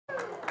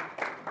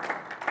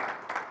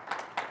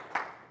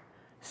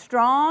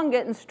strong,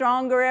 getting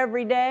stronger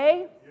every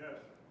day? Yes.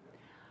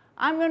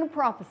 I'm going to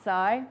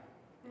prophesy.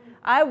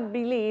 I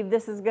believe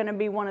this is going to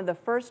be one of the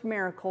first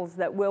miracles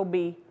that will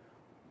be,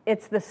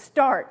 it's the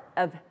start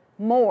of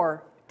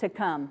more to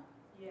come.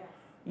 Yes.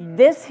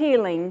 This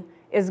healing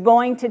is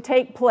going to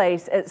take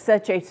place at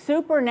such a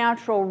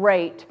supernatural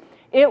rate.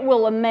 It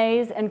will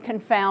amaze and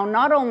confound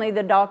not only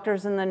the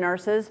doctors and the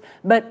nurses,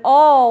 but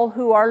all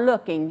who are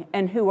looking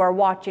and who are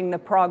watching the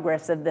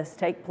progress of this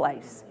take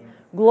place.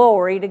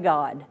 Glory to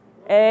God.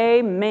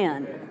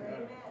 Amen.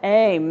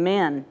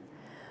 Amen.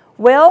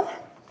 Well,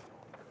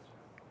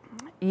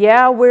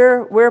 yeah,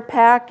 we're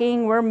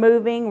packing, we're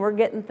moving, we're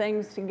getting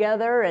things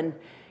together and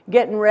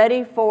getting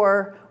ready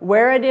for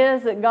where it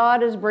is that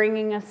God is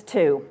bringing us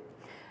to.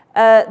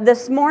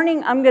 This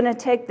morning, I'm going to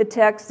take the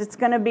text. It's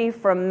going to be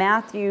from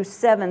Matthew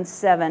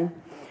 7:7.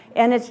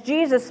 And it's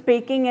Jesus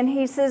speaking, and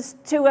he says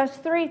to us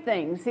three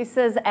things. He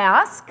says,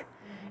 ask,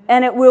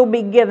 and it will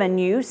be given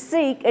you.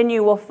 Seek, and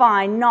you will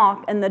find.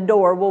 Knock, and the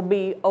door will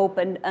be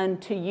opened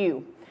unto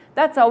you.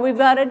 That's all we've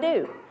got to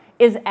do,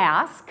 is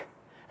ask,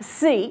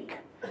 seek,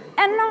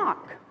 and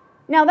knock.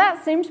 Now,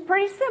 that seems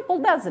pretty simple,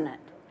 doesn't it?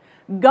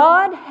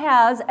 God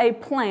has a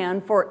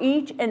plan for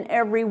each and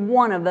every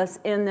one of us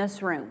in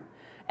this room.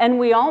 And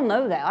we all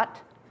know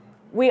that.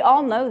 We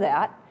all know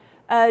that.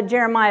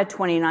 Jeremiah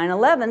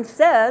 29:11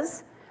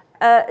 says,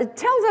 it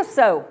tells us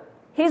so.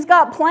 He's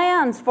got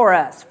plans for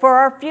us, for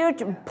our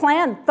future,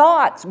 planned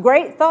thoughts,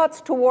 great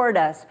thoughts toward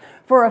us,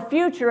 for a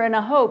future and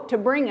a hope to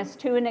bring us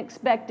to an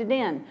expected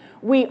end.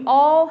 We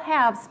all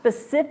have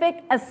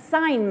specific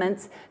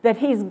assignments that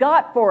He's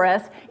got for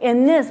us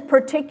in this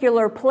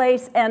particular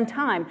place and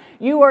time.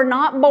 You are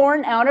not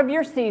born out of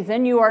your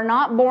season. You are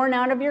not born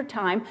out of your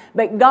time,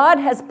 but God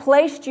has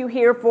placed you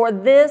here for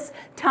this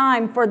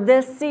time, for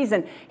this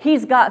season.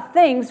 He's got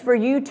things for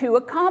you to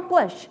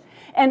accomplish.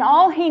 And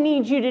all He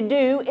needs you to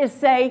do is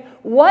say,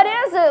 what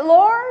is it,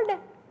 Lord?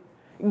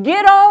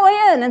 Get all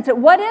in and say,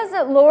 what is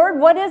it, Lord?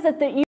 What is it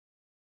that you...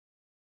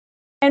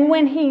 And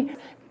when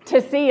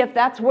to see if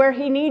that's where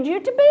He needs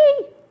you to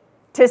be,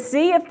 to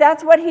see if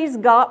that's what He's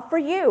got for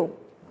you.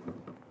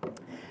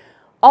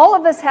 All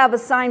of us have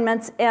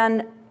assignments,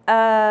 and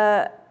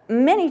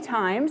many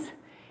times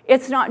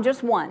it's not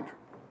just one.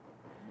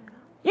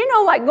 You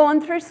know, like going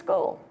through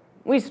school.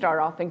 We start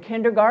off in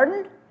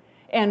kindergarten,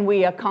 and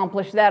we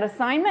accomplish that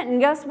assignment,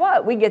 and guess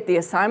what? We get the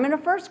assignment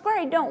of first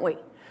grade, don't we?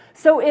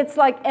 So it's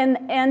like,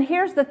 and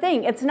here's the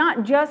thing, it's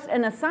not just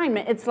an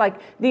assignment, it's like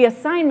the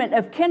assignment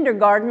of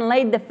kindergarten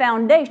laid the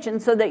foundation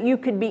so that you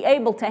could be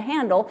able to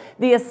handle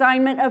the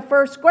assignment of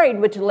first grade,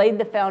 which laid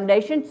the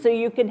foundation so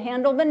you could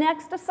handle the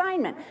next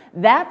assignment.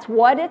 That's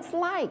what it's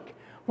like.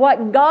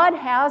 What God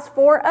has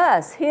for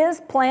us, His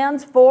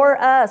plans for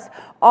us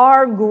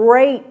are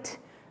great.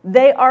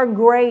 They are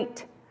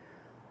great.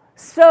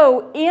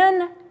 So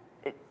in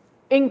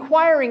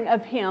inquiring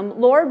of Him,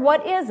 Lord,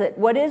 what is it?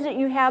 What is it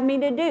you have me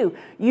to do?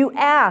 You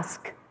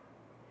ask.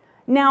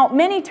 Now,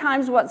 many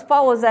times what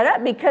follows that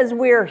up, because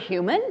we're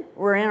human,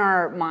 we're in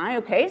our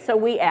mind, okay, so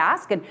we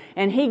ask,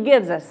 and He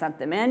gives us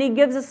something, man. He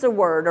gives us a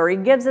word, or He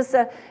gives us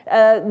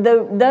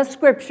the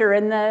scripture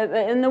in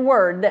the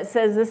word that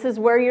says this is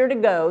where you're to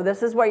go,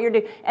 this is what you're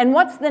to do. And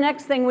what's the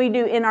next thing we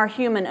do in our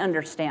human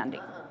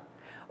understanding?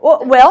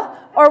 Well,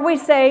 or we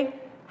say,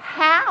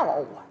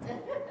 how?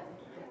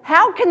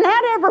 How can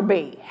that ever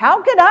be?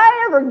 How could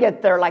I ever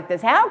get there like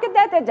this? How could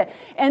that?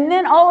 And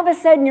then all of a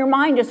sudden your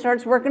mind just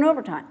starts working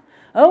overtime.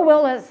 Oh,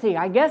 well, let's see.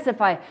 I guess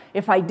if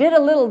I did a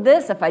little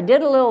this, if I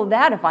did a little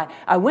that, if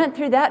I went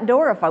through that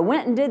door, if I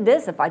went and did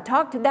this, if I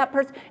talked to that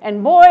person,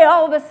 and boy,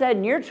 all of a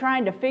sudden you're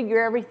trying to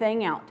figure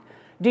everything out.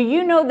 Do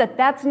you know that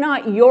that's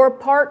not your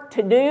part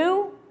to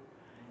do?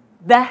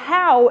 The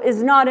how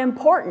is not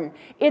important.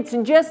 It's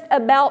just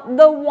about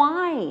the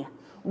why.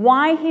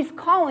 Why He's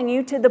calling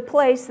you to the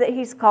place that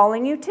He's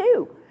calling you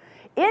to.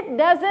 It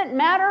doesn't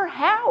matter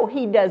how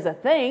He does a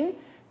thing,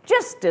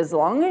 just as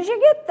long as you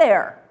get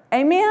there.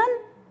 Amen?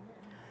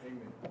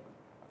 Amen.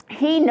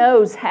 He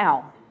knows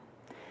how.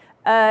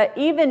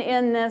 Even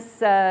in this,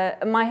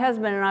 my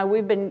husband and I,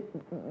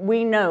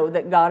 we know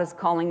that God is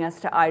calling us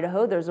to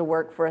Idaho. There's a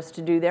work for us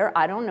to do there.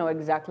 I don't know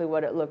exactly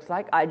what it looks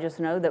like. I just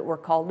know that we're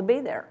called to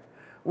be there.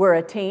 We're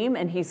a team,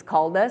 and He's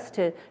called us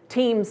to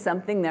team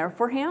something there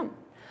for Him.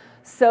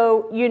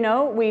 So, you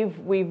know, we've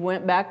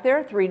went back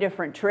there 3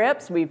 different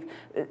trips. We've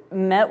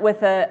met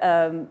with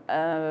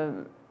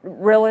a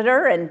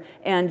realtor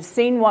and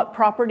seen what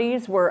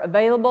properties were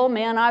available.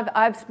 Man,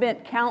 I've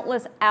spent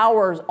countless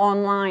hours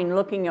online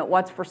looking at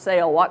what's for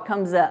sale, what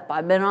comes up.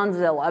 I've been on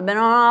Zillow. I've been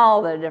on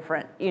all the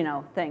different,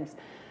 things.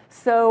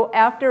 So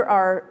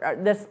after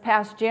this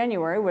past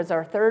January was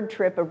our 3rd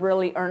trip of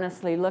really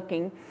earnestly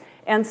looking.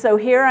 And so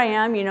here I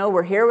am,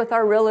 we're here with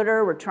our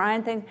realtor, we're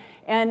trying things.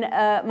 And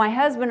my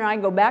husband and I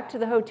go back to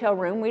the hotel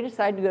room. We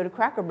decide to go to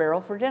Cracker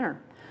Barrel for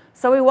dinner.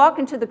 So we walk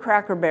into the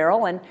Cracker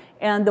Barrel,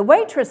 and the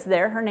waitress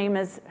there, her name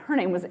was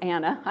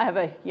Anna. I have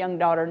a young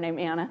daughter named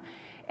Anna.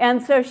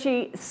 And so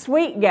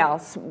sweet gal,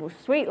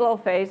 sweet little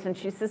face, and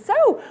she says,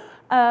 so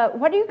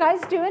what are you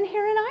guys doing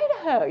here in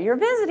Idaho? You're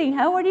visiting,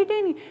 huh? What are you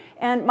doing?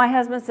 And my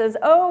husband says,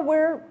 oh,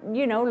 we're,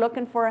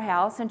 looking for a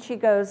house. And she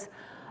goes,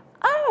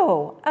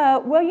 oh,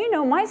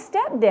 well, my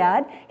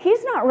stepdad,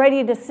 he's not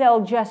ready to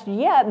sell just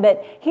yet,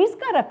 but he's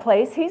got a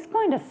place he's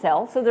going to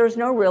sell, so there's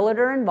no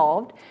realtor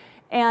involved.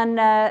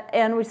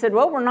 And we said,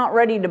 well, we're not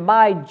ready to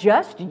buy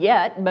just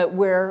yet, but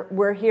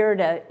we're here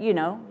to,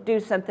 do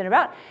something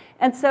about it.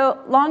 And so,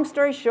 long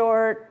story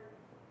short,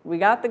 we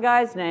got the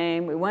guy's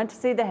name, we went to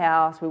see the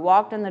house, we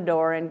walked in the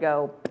door and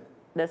go,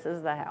 this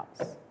is the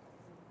house.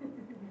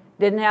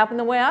 Didn't happen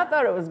the way I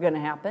thought it was going to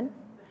happen.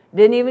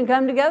 Didn't even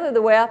come together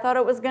the way I thought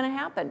it was going to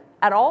happen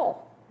at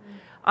all.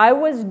 I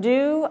was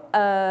due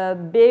a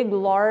big,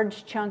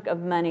 large chunk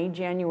of money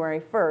January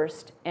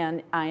 1st,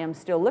 and I am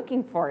still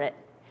looking for it.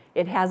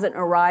 It hasn't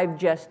arrived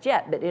just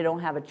yet, but it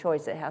don't have a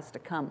choice. It has to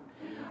come.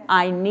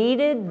 I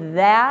needed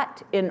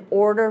that in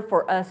order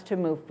for us to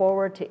move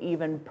forward to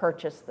even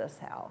purchase this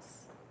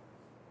house.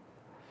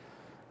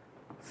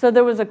 So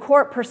there was a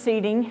court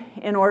proceeding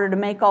in order to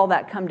make all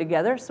that come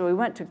together. So we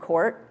went to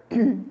court,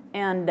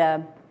 and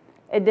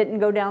it didn't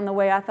go down the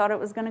way I thought it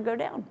was going to go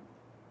down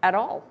at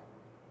all.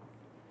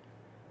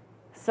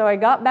 So I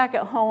got back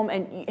at home,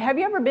 and have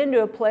you ever been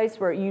to a place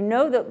where you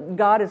know that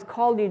God has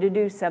called you to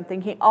do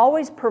something? He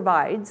always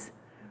provides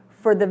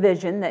for the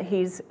vision that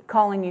He's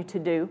calling you to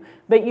do,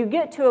 but you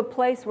get to a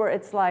place where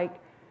it's like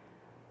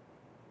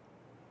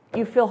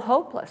you feel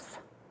hopeless.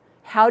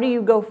 How do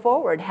you go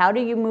forward? How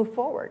do you move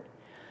forward?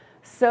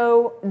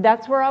 So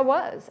that's where I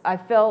was. I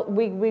felt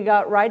we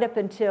got right up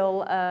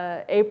until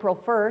April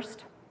 1st,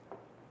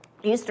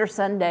 Easter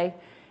Sunday.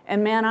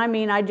 And man,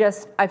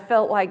 I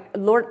felt like,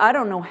 Lord, I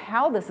don't know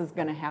how this is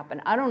going to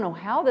happen. I don't know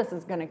how this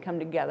is going to come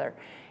together.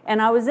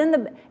 And I was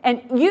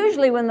and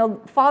usually when the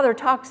Father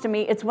talks to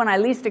me, it's when I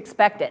least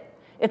expect it.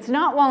 It's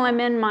not while I'm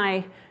in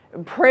my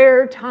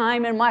prayer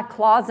time in my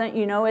closet,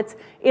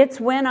 it's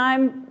when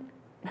I'm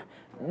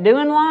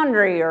doing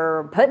laundry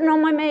or putting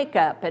on my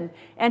makeup.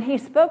 And He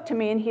spoke to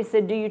me and He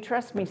said, do you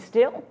trust me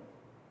still?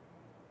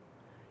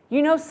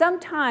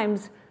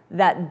 Sometimes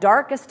that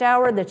darkest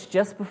hour that's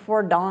just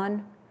before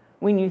dawn,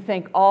 when you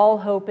think all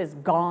hope is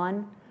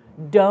gone,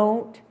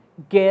 don't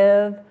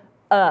give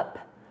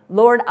up.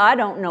 Lord, I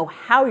don't know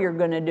how you're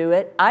going to do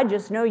it. I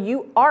just know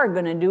you are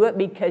going to do it,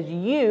 because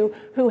you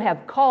who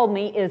have called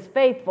me is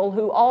faithful,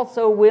 who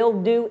also will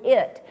do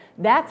it.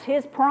 That's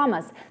His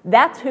promise.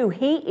 That's who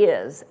He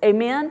is.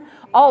 Amen?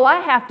 All I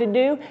have to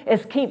do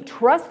is keep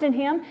trusting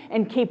Him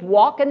and keep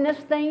walking this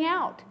thing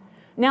out.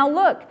 Now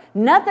look,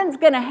 nothing's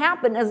going to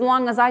happen as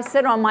long as I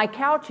sit on my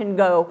couch and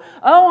go,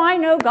 oh, I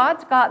know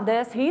God's got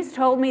this. He's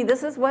told me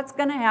this is what's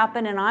going to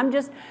happen, and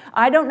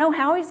I don't know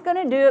how He's going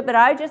to do it,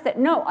 but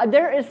no,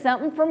 there is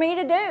something for me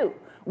to do.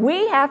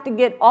 We have to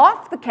get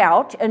off the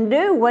couch and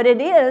do what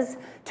it is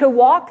to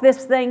walk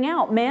this thing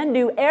out. Man,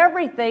 do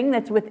everything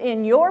that's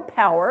within your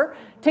power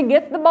to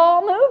get the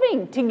ball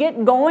moving, to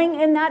get going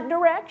in that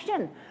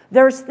direction.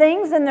 There's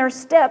things and there's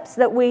steps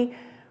that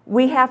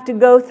we have to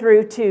go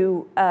through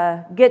to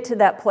get to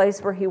that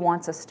place where He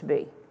wants us to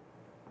be.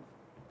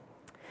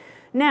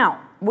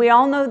 Now, we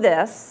all know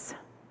this,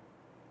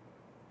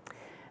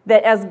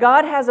 that as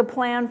God has a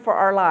plan for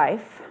our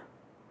life,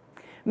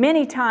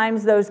 many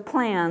times those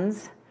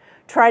plans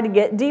try to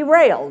get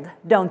derailed,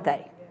 don't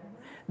they?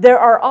 There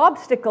are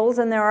obstacles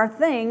and there are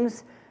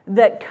things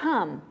that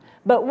come.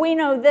 But we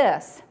know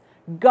this,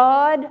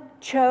 God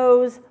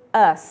chose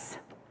us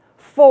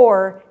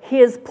for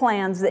His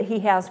plans that He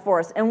has for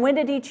us. And when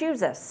did He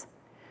choose us?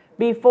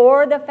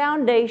 Before the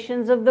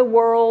foundations of the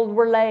world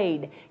were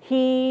laid.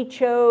 He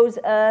chose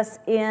us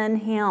in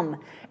Him.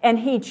 And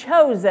He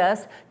chose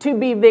us to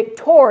be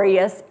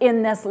victorious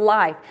in this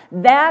life.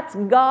 That's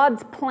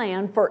God's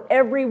plan for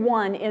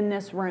everyone in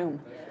this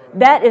room.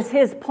 That is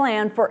His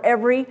plan for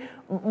every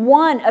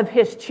one of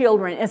His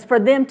children, is for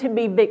them to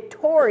be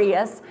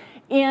victorious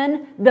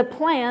in the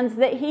plans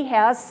that He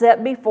has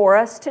set before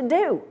us to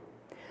do.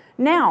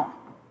 Now,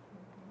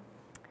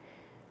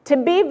 to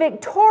be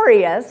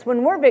victorious,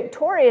 when we're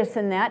victorious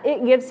in that,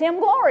 it gives Him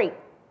glory.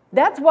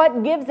 That's what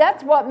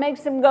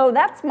makes Him go,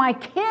 that's my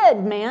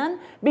kid, man,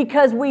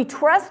 because we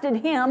trusted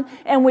Him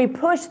and we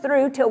pushed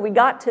through till we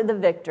got to the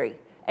victory.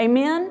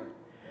 Amen?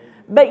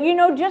 But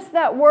just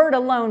that word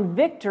alone,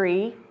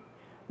 victory,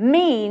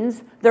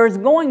 means there's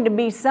going to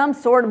be some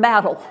sort of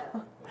battle.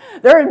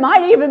 There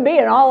might even be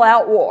an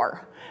all-out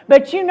war.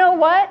 But you know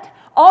what?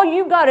 All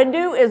you got to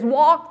do is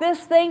walk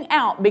this thing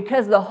out,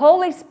 because the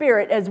Holy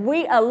Spirit, as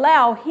we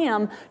allow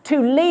Him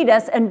to lead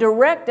us and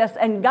direct us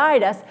and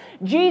guide us,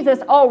 Jesus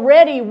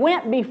already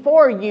went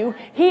before you.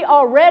 He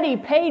already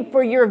paid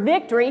for your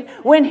victory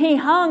when He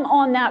hung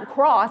on that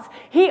cross.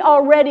 He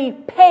already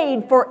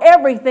paid for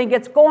everything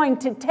it's going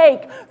to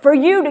take for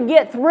you to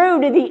get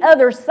through to the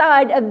other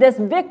side of this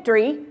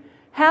victory.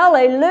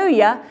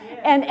 Hallelujah.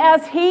 And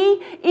as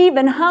He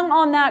even hung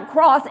on that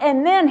cross,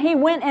 and then He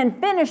went and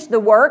finished the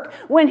work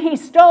when He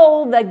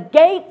stole the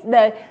gates,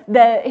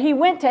 He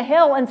went to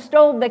hell and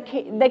stole the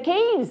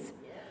keys.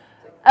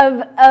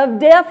 of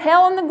death,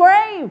 hell, and the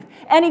grave.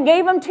 And He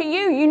gave them to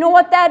you. You know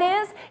what that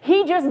is?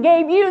 He just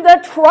gave you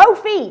the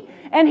trophy.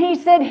 And He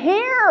said,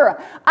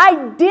 here, I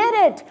did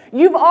it.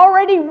 You've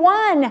already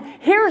won.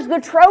 Here's the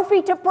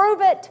trophy to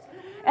prove it.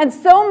 And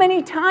so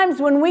many times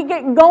when we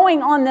get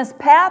going on this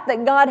path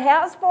that God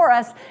has for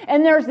us,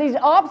 and there's these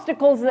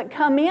obstacles that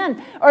come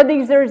in, or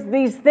there's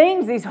these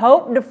things, these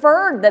hope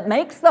deferred that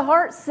makes the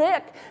heart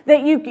sick,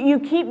 that you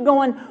keep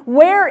going,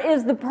 where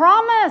is the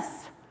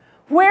promise?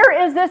 Where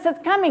is this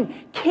that's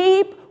coming?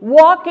 Keep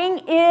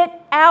walking it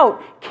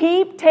out.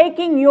 Keep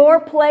taking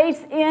your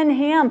place in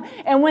Him.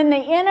 And when the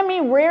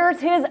enemy rears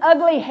his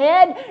ugly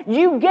head,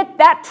 you get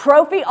that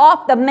trophy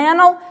off the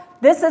mantle.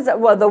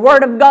 The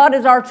Word of God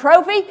is our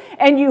trophy,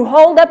 and you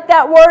hold up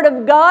that Word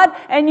of God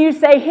and you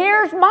say,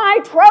 here's my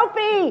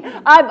trophy.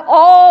 I've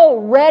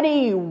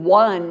already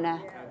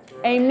won.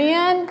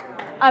 Amen?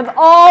 I've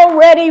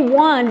already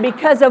won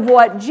because of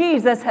what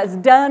Jesus has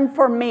done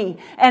for me,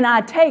 and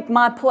I take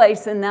my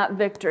place in that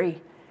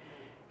victory.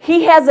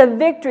 He has a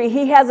victory.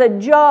 He has a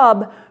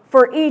job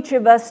for each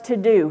of us to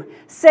do.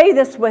 Say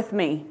this with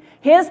me.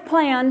 His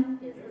plan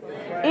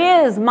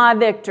is my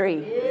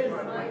victory.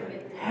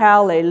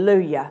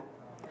 Hallelujah.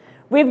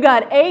 We've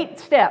got 8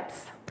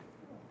 steps.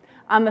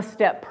 I'm a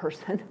step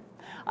person.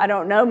 I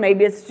don't know,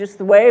 maybe it's just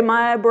the way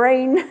my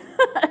brain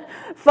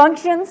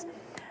functions.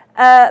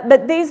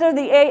 But these are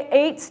the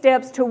 8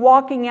 steps to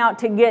walking out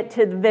to get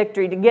to the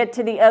victory, to get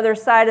to the other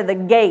side of the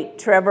gate.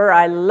 Trevor,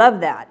 I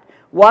love that.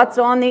 What's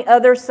on the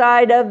other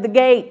side of the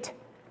gate?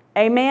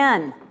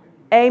 Amen.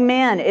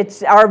 Amen.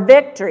 It's our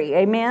victory.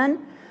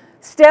 Amen.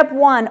 Step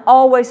 1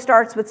 always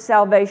starts with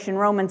salvation.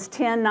 Romans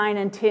 10:9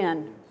 and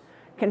 10.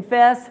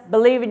 Confess,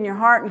 believe in your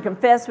heart, and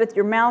confess with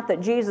your mouth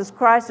that Jesus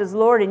Christ is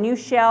Lord, and you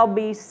shall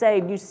be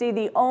saved. You see,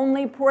 the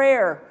only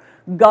prayer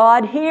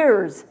God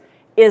hears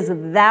is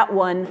that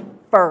one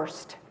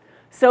first.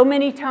 So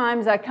many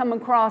times I come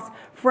across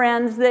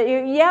friends that,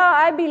 yeah,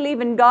 I believe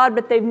in God,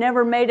 but they've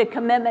never made a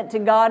commitment to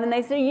God. And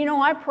they say, you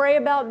know, I pray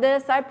about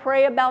this, I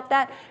pray about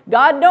that.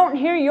 God don't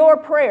hear your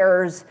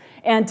prayers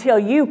until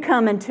you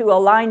come into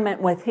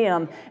alignment with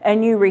Him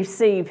and you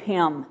receive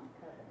Him.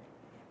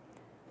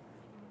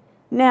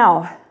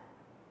 Now,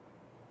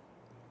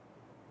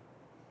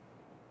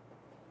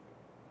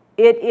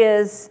 it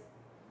is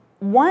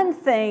one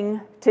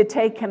thing to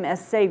take Him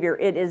as Savior.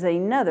 It is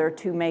another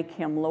to make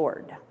Him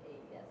Lord.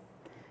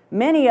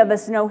 Many of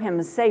us know Him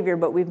as Savior,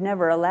 but we've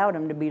never allowed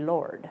Him to be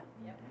Lord.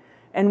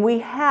 And we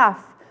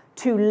have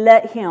to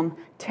let Him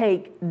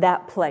take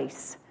that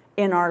place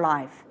in our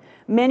life.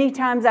 Many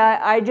times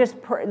I just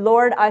pray,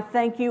 Lord, I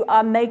thank you,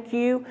 I make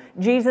you.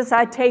 Jesus,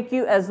 I take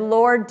you as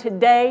Lord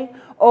today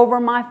over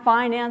my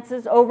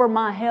finances, over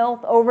my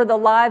health, over the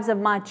lives of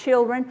my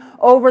children,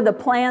 over the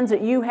plans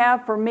that you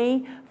have for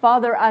me.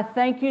 Father, I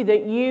thank you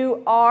that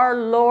you are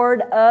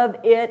Lord of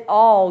it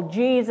all.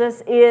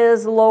 Jesus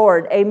is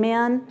Lord.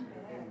 Amen.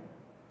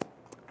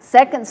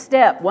 Second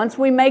step, once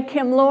we make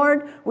Him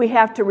Lord, we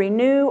have to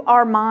renew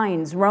our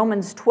minds.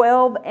 Romans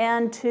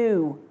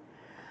 12:2.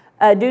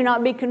 Do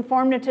not be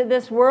conformed into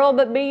this world,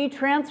 but be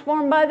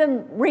transformed by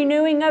the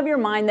renewing of your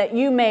mind, that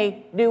you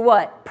may do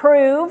what?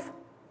 Prove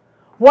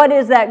what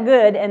is that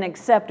good and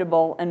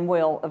acceptable and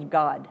will of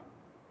God.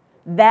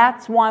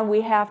 That's why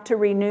we have to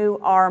renew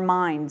our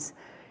minds.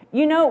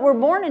 You know, we're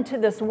born into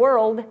this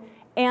world,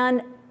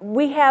 and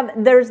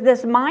there's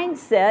this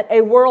mindset,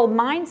 a world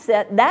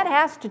mindset, that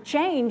has to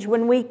change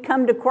when we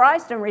come to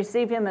Christ and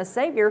receive Him as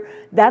Savior.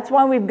 That's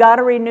why we've got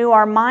to renew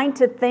our mind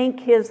to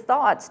think His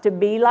thoughts, to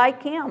be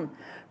like Him.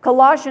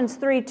 Colossians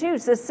 3:2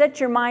 says, set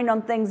your mind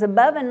on things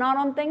above and not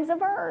on things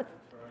of earth.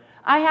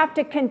 I have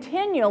to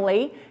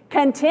continually,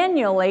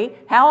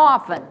 how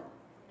often?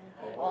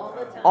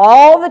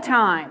 All the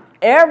time,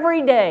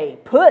 every day,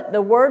 put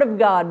the Word of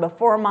God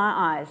before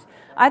my eyes.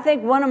 I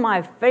think one of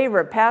my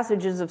favorite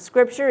passages of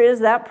Scripture is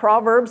that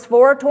Proverbs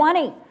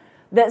 4:20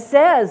 that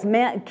says,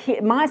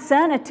 my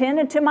son,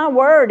 attend to my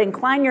word,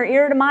 incline your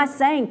ear to my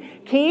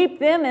saying, keep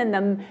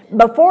them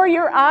before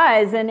your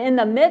eyes and in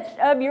the midst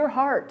of your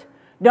heart.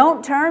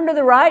 Don't turn to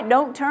the right,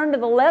 don't turn to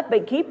the left,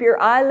 but keep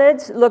your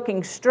eyelids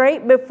looking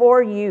straight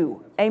before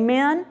you.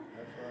 Amen? Right.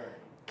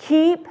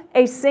 Keep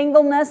a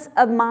singleness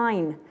of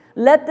mind.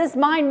 Let this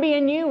mind be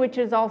in you, which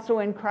is also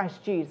in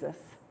Christ Jesus.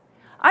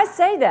 I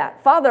say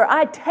that. Father,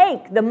 I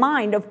take the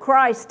mind of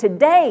Christ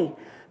today,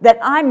 that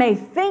I may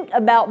think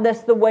about this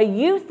the way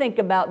you think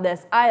about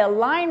this. I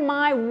align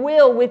my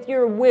will with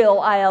your will.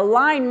 I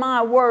align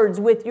my words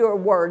with your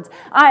words.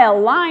 I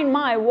align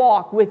my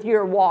walk with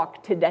your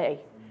walk today.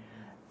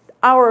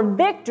 Our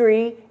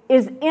victory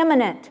is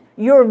imminent.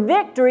 Your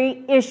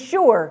victory is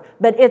sure,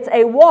 but it's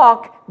a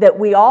walk that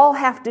we all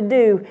have to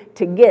do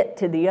to get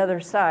to the other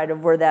side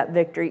of where that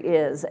victory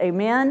is.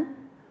 Amen?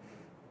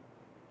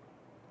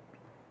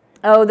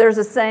 Oh, there's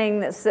a saying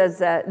that says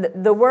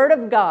that the Word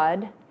of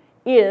God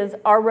is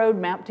our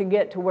roadmap to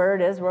get to where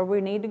it is where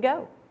we need to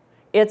go.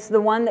 It's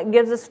the one that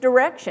gives us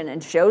direction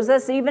and shows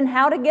us even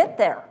how to get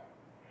there.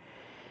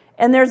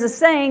 And there's a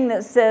saying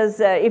that says,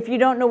 if you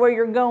don't know where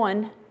you're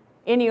going,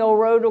 any old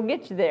road will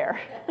get you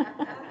there.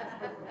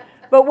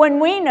 But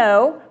when we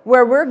know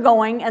where we're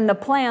going and the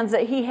plans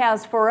that He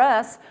has for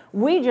us,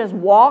 we just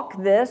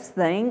walk this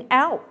thing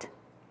out.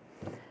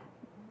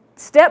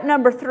 Step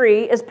number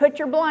 3 is put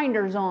your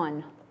blinders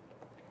on.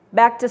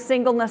 Back to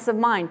singleness of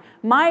mind.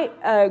 My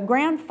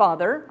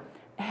grandfather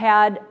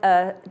had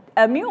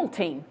a mule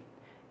team.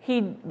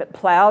 He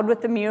plowed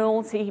with the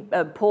mules. He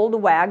pulled a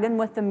wagon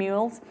with the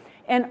mules.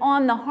 And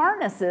on the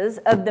harnesses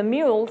of the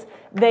mules,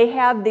 they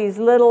have these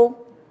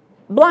little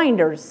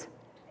blinders.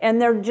 And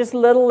they're just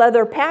little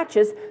leather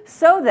patches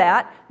so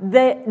that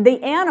the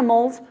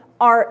animals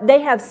they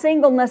have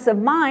singleness of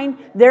mind.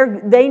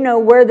 They know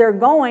where they're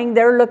going.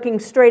 They're looking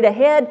straight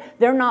ahead.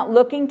 They're not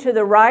looking to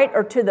the right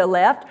or to the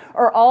left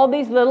or all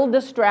these little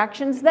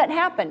distractions that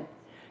happen.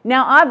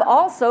 Now, I've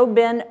also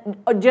been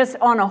just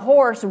on a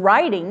horse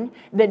riding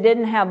that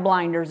didn't have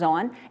blinders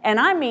on. And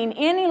I mean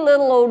any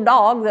little old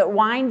dog that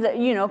whines,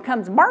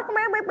 comes bark,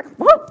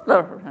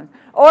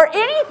 or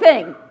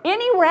anything,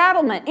 any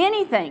rattlement,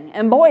 anything.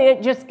 And boy,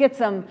 it just gets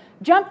them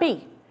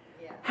jumpy.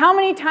 How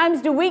many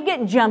times do we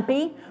get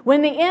jumpy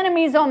when the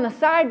enemy's on the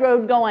side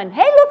road going,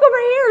 hey, look over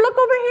here, look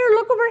over here,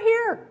 look over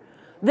here.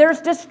 There's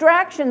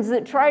distractions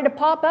that try to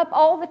pop up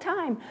all the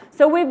time.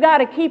 So we've got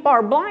to keep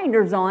our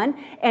blinders on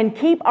and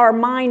keep our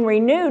mind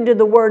renewed to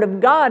the Word of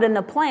God and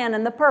the plan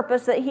and the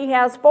purpose that He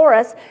has for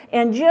us,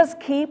 and just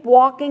keep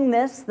walking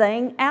this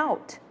thing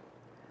out.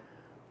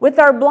 With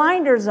our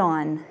blinders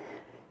on.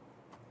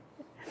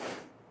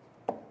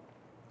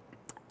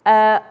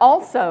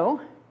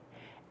 Also,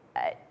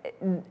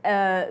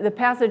 the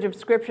passage of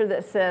Scripture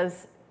that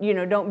says,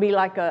 don't be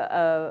like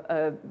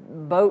a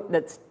boat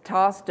that's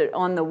tossed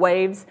on the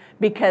waves,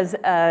 because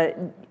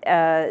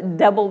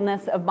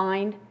doubleness of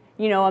mind.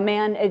 A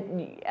man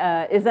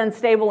is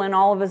unstable in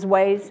all of his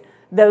ways.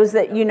 Those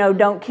that,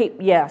 don't keep,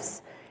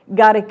 yes.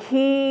 Got to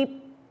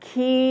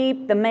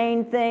keep the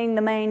main thing,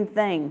 the main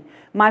thing.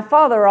 My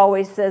father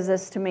always says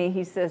this to me.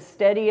 He says,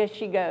 steady as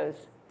she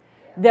goes.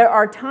 There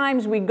are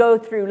times we go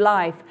through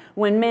life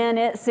when, man,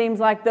 it seems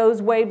like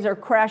those waves are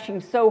crashing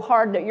so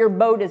hard that your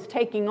boat is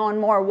taking on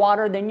more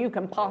water than you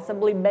can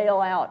possibly bail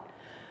out.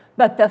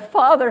 But the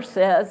Father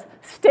says,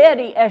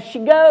 steady as she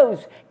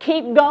goes.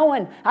 Keep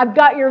going. I've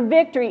got your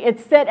victory.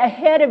 It's set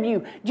ahead of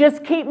you.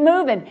 Just keep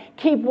moving.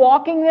 Keep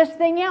walking this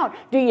thing out.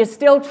 Do you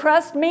still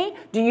trust me?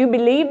 Do you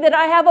believe that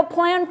I have a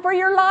plan for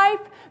your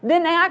life?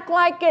 Then act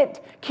like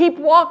it. Keep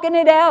walking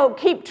it out.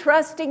 Keep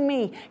trusting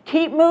me.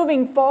 Keep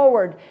moving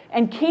forward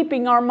and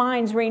keeping our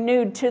minds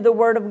renewed to the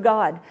Word of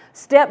God.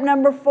 Step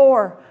number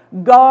 4,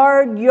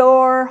 guard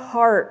your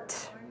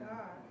heart.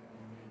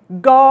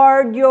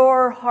 Guard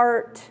your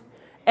heart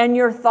and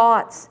your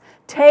thoughts.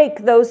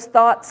 Take those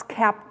thoughts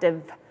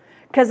captive.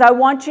 Because I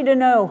want you to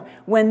know,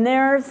 when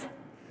there's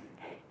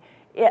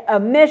a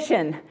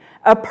mission,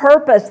 a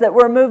purpose that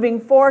we're moving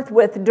forth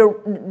with,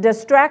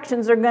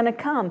 distractions are going to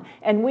come,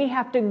 and we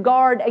have to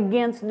guard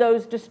against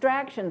those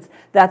distractions.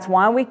 That's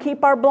why we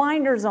keep our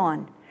blinders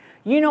on.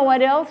 You know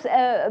what else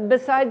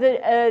besides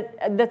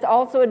that's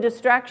also a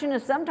distraction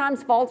is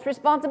sometimes false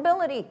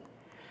responsibility.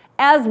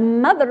 As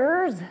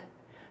mothers,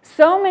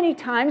 so many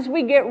times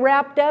we get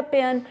wrapped up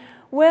in,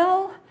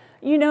 well,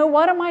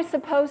 what am I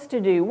supposed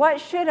to do? What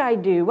should I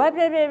do?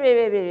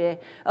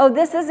 Oh,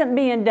 this isn't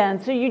being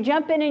done. So you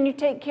jump in and you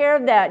take care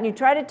of that, and you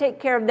try to take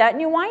care of that, and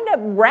you wind up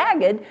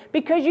ragged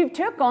because you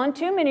took on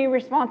too many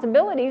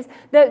responsibilities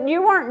that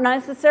you weren't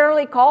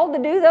necessarily called to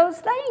do those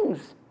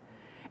things.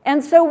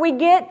 And so we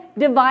get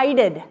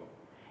divided,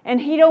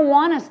 and He don't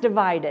want us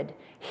divided.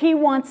 He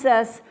wants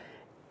us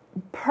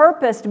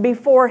purposed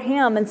before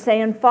Him and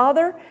saying,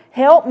 Father,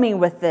 help me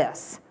with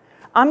this.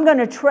 I'm going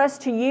to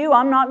trust to you.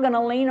 I'm not going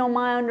to lean on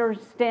my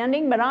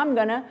understanding, but I'm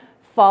going to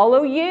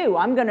follow you.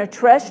 I'm going to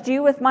trust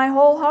you with my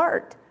whole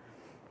heart.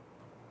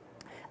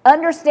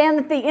 Understand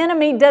that the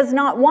enemy does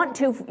not want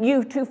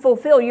you to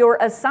fulfill your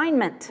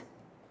assignment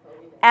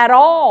at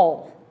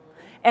all.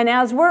 And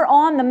as we're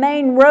on the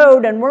main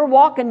road and we're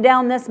walking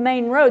down this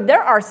main road,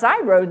 there are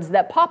side roads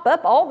that pop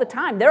up all the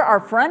time. There are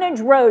frontage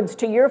roads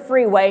to your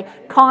freeway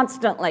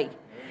constantly.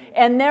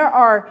 And there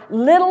are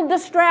little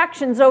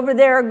distractions over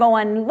there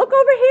going, look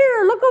over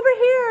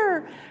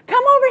here,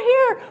 come over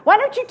here. Why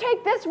don't you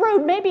take this road?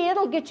 Maybe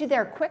it'll get you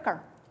there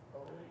quicker.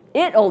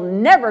 It'll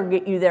never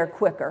get you there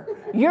quicker.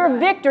 Your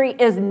victory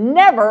is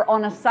never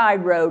on a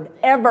side road,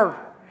 ever.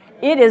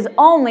 It is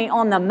only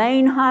on the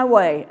main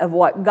highway of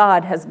what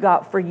God has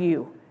got for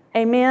you.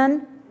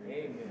 Amen?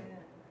 Amen.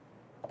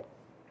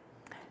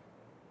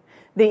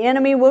 The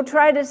enemy will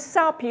try to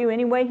stop you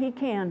any way he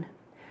can.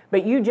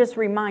 But you just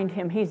remind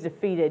him he's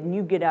defeated, and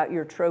you get out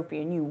your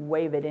trophy and you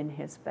wave it in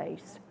his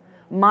face.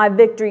 My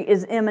victory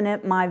is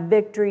imminent. My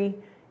victory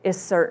is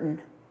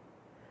certain.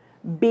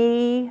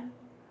 Be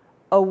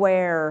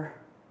aware.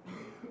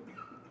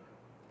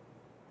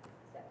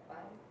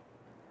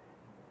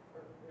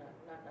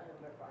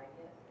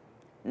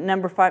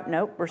 Number 5,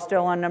 nope, we're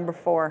still on number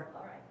 4.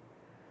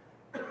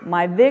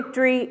 My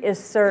victory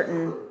is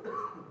certain.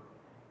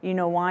 You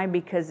know why?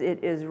 Because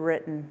it is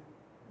written.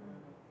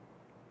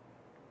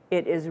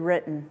 It is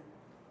written.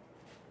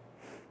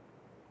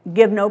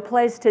 Give no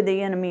place to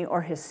the enemy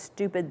or his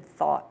stupid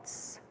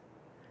thoughts.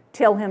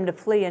 Tell him to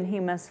flee and he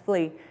must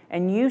flee.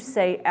 And you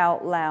say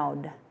out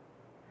loud,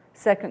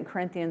 2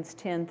 Corinthians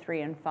 10,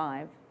 3 and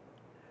 5.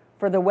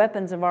 For the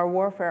weapons of our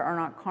warfare are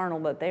not carnal,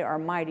 but they are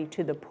mighty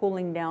to the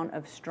pulling down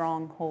of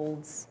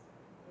strongholds.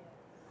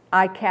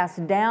 I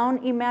cast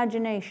down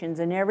imaginations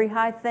and every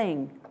high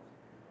thing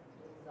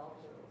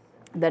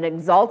that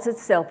exalts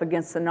itself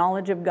against the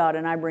knowledge of God,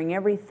 and I bring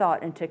every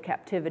thought into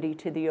captivity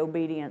to the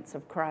obedience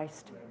of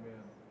Christ. Amen.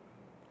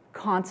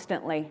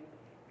 Constantly.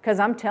 Because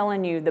I'm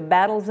telling you, the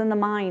battle's in the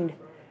mind,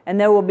 and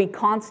there will be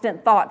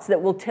constant thoughts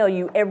that will tell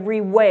you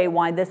every way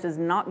why this is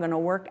not going to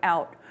work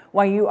out,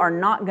 why you are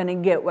not going to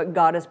get what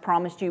God has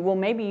promised you. Well,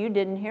 maybe you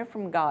didn't hear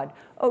from God.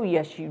 Oh,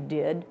 yes, you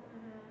did.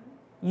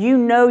 You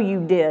know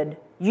you did.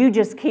 You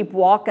just keep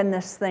walking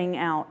this thing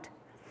out.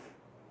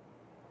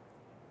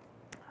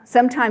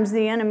 Sometimes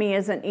the enemy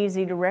isn't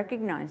easy to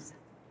recognize.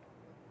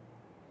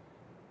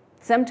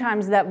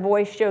 Sometimes that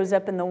voice shows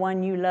up in the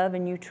one you love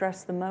and you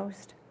trust the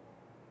most.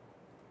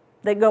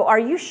 They go, are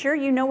you sure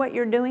you know what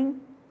you're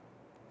doing?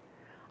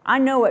 I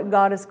know what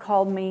God has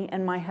called me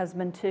and my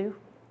husband to.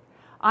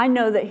 I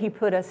know that He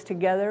put us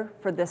together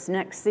for this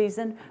next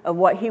season of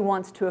what He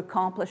wants to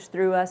accomplish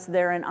through us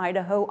there in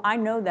Idaho. I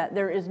know that.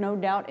 There is no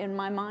doubt in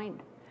my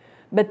mind.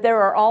 But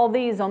there are all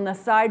these on the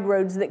side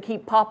roads that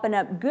keep popping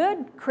up.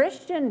 Good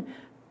Christian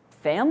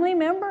family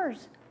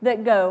members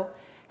that go,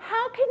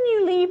 how can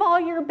you leave all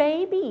your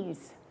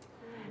babies?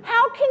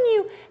 How can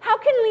you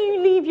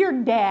leave your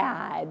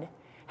dad?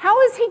 How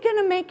is he going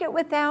to make it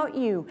without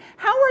you?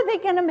 How are they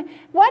going to,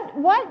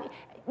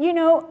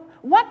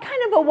 what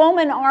kind of a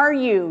woman are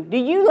you? Do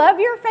you love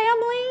your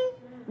family?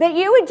 That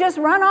you would just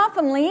run off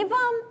and leave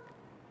them?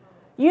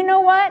 You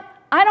know what?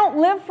 I don't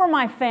live for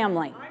my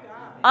family.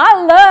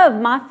 I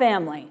love my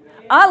family.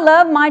 I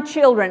love my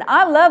children.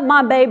 I love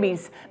my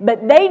babies.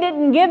 But they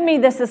didn't give me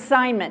this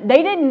assignment.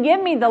 They didn't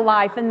give me the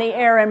life and the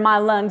air in my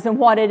lungs and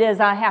what it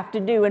is I have to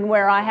do and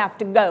where I have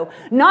to go.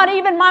 Not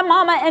even my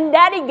mama and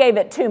daddy gave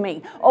it to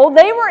me. Oh,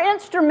 they were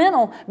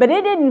instrumental, but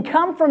it didn't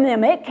come from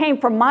them. It came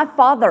from my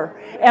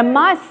Father. And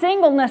my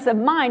singleness of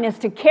mine is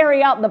to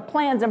carry out the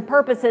plans and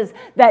purposes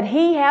that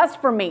He has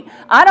for me.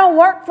 I don't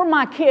work for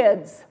my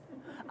kids.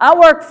 I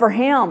work for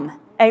Him.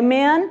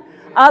 Amen?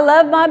 I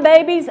love my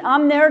babies.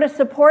 I'm there to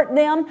support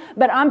them.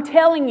 But I'm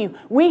telling you,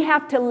 we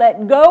have to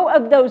let go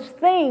of those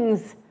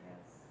things.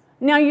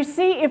 Now, you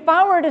see, if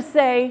I were to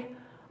say,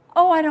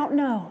 oh, I don't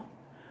know.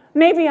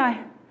 Maybe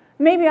I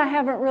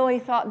haven't really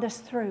thought this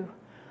through.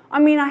 I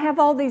mean, I have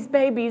all these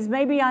babies.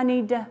 Maybe I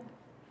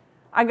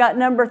got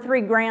number 3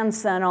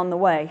 grandson on the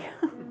way.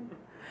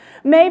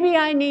 Maybe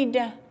I need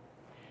to.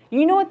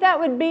 You know what that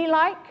would be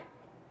like?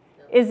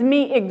 Is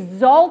me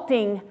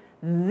exalting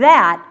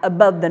that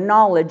above the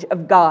knowledge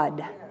of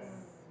God.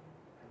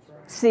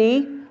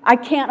 See, I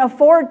can't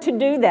afford to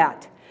do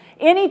that.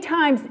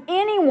 Anytime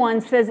anyone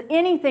says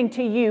anything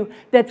to you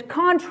that's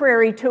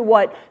contrary to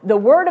what the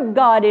Word of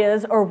God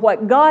is or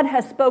what God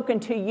has spoken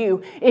to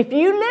you, if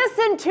you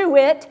listen to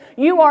it,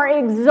 you are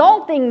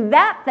exalting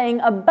that thing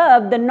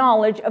above the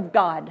knowledge of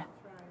God.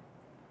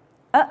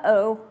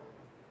 Uh-oh.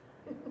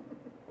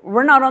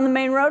 We're not on the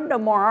main road no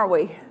more, are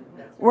we?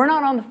 We're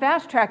not on the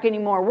fast track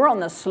anymore. We're on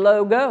the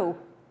slow go.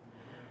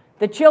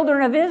 The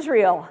children of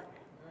Israel,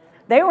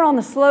 they were on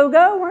the slow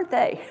go, weren't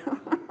they?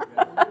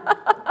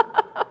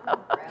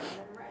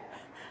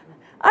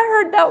 I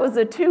heard that was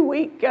a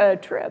 2-week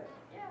trip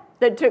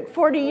that took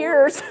 40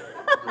 years.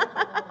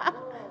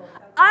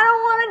 I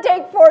don't want to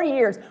take 40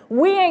 years.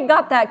 We ain't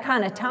got that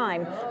kind of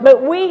time.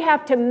 But we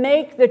have to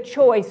make the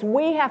choice.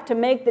 We have to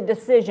make the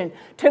decision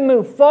to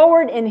move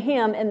forward in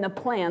Him and the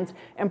plans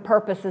and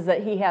purposes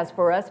that He has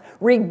for us,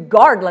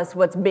 regardless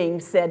what's being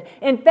said.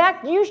 In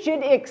fact, you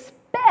should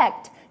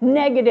expect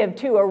negative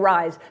to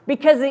arise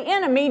because the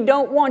enemy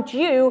don't want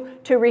you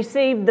to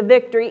receive the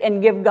victory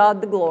and give God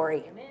the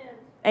glory.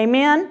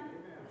 Amen?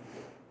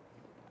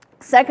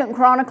 2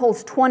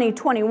 Chronicles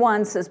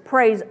 20:21 says,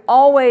 praise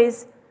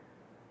always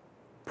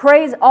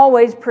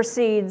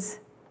precedes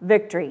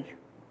victory.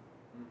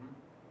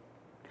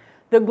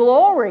 The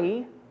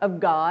glory of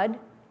God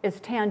is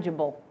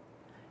tangible.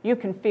 You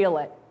can feel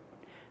it.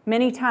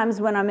 Many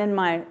times when I'm in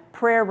my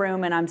prayer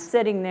room and I'm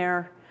sitting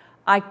there,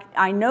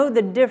 I know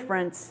the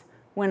difference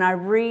when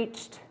I've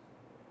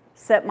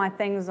set my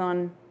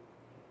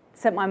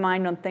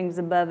mind on things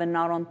above and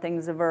not on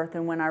things of earth.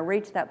 And when I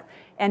reach that,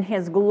 and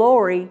His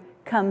glory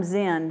comes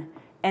in,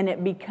 and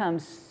it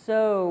becomes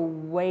so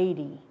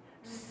weighty,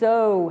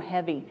 so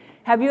heavy.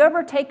 Have you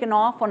ever taken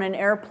off on an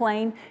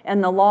airplane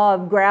and the law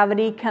of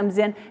gravity comes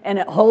in and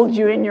it holds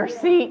you in your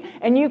seat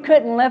and you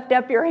couldn't lift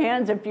up your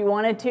hands if you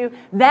wanted to?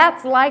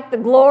 That's like the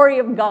glory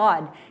of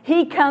God.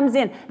 He comes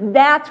in.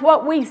 That's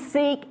what we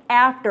seek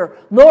after.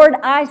 Lord,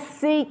 I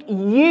seek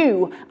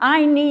You.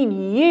 I need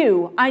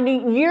You.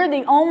 You're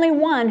the only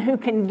one who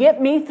can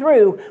get me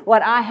through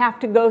what I have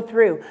to go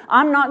through.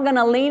 I'm not going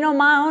to lean on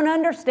my own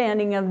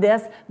understanding of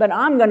this, but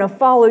I'm going to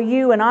follow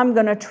You and I'm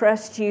going to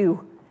trust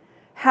You.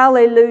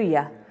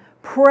 Hallelujah.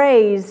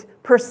 Praise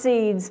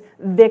precedes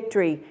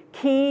victory.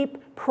 Keep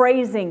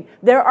praising.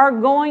 There are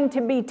going to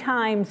be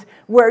times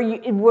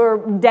where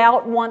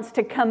doubt wants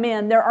to come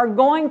in. There are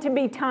going to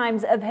be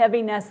times of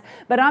heaviness.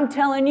 But I'm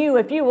telling you,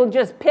 if you will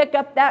just pick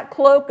up that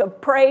cloak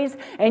of praise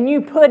and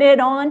you put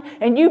it on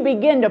and you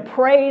begin to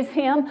praise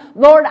Him,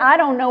 Lord, I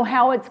don't know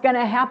how it's going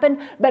to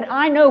happen, but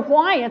I know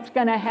why it's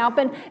going to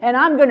happen, and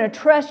I'm going to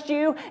trust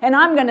you, and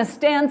I'm going to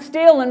stand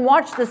still and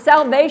watch the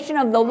salvation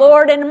of the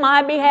Lord in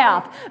my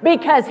behalf,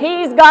 because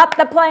He's got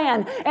the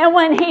plan. And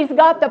when He's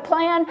got the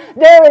plan,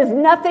 there is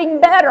nothing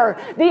better.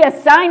 The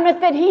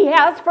assignment that He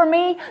has for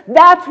me,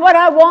 that's what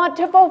I want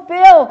to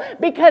fulfill,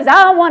 because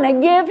I want to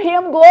give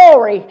Him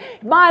glory.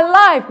 My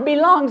life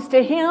belongs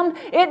to Him.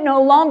 It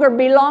no longer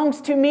belongs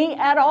to me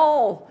at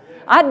all.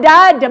 I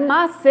died to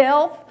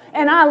myself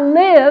and I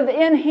live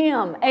in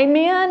Him.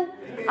 Amen?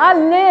 I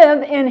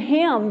live in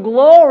Him.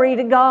 Glory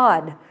to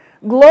God.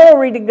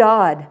 Glory to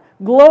God.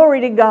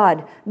 Glory to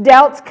God.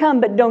 Doubts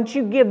come, but don't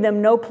you give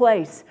them no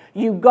place.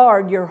 You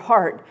guard your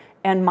heart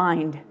and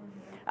mind.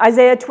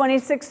 Isaiah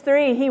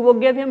 26:3, He will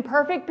give him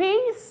perfect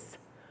peace,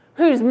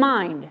 whose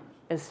mind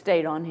is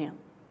stayed on Him.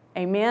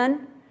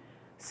 Amen?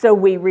 So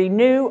we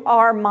renew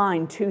our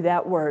mind to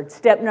that word.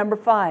 Step number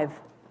 5.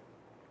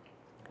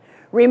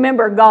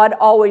 Remember, God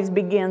always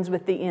begins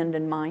with the end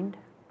in mind.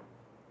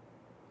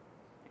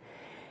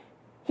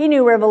 He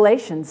knew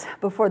Revelations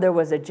before there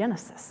was a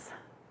Genesis.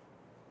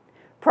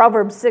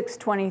 Proverbs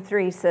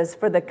 6:23 says,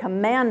 for the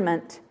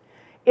commandment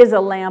is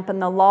a lamp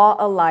and the law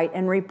a light,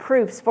 and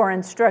reproofs for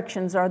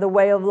instructions are the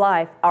way of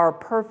life, our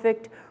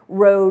perfect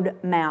road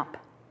map.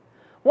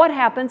 What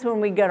happens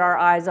when we get our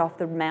eyes off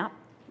the map?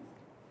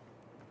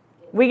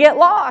 We get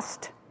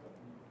lost.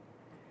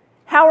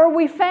 How are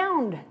we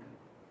found?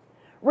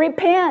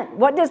 Repent.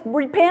 What does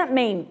repent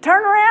mean?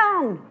 Turn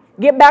around.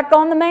 Get back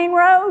on the main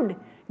road.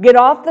 Get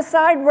off the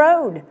side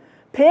road.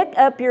 Pick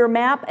up your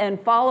map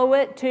and follow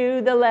it to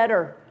the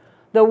letter.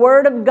 The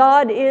Word of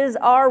God is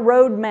our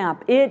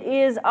roadmap. It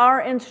is our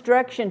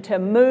instruction to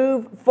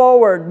move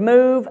forward,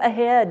 move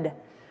ahead.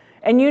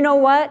 And you know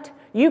what?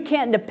 You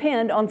can't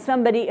depend on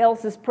somebody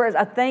else's prayers.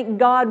 I thank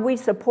God we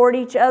support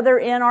each other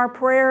in our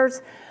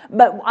prayers,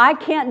 but I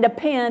can't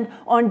depend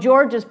on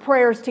George's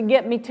prayers to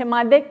get me to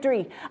my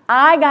victory.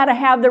 I got to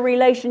have the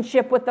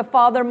relationship with the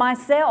Father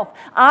myself.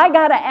 I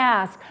got to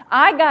ask.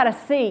 I got to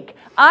seek.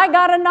 I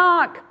got to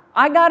knock.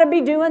 I got to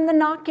be doing the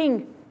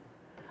knocking.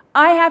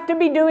 I have to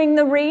be doing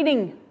the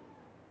reading.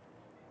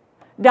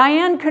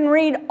 Diane can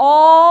read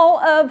all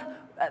of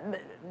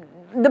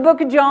the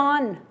book of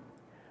John.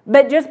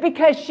 But just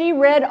because she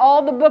read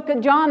all the book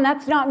of John,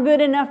 that's not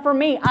good enough for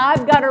me.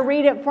 I've got to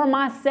read it for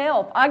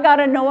myself. I got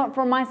to know it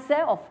for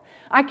myself.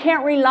 I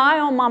can't rely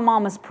on my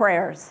mama's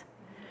prayers.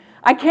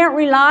 I can't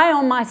rely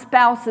on my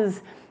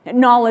spouse's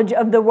knowledge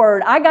of the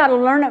Word. I got to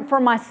learn it for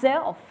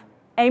myself.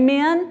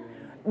 Amen?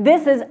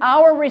 This is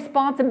our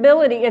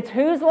responsibility. It's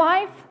whose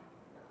life?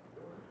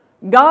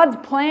 God's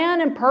plan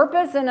and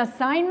purpose and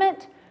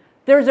assignment.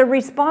 There's a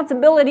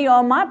responsibility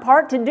on my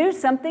part to do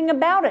something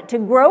about it, to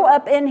grow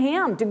up in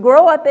Him. To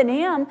grow up in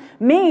Him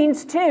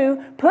means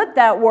to put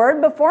that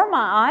Word before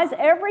my eyes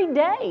every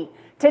day,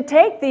 to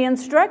take the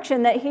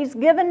instruction that He's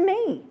given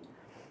me.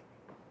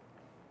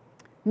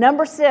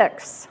 Number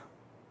 6,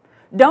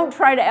 don't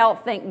try to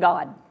outthink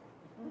God.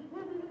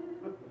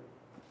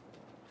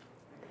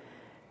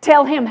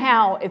 Tell Him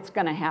how it's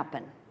going to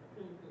happen.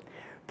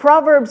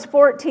 Proverbs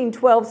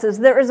 14:12 says,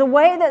 there is a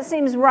way that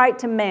seems right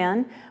to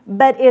man,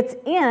 but its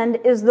end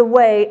is the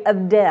way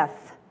of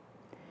death.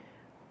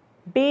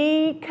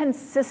 Be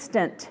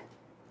consistent.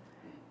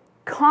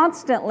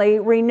 Constantly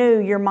renew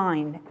your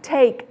mind.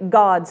 Take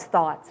God's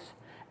thoughts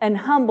and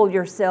humble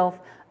yourself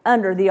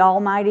under the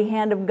almighty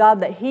hand of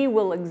God, that He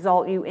will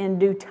exalt you in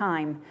due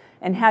time.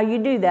 And how you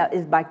do that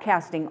is by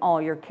casting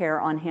all your care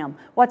on Him.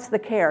 What's the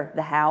care?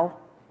 The how.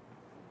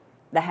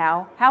 The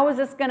how. How is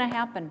this going to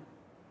happen?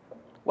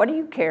 What do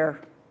you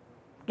care?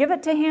 Give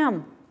it to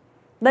Him.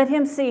 Let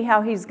Him see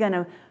how He's going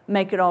to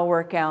make it all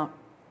work out.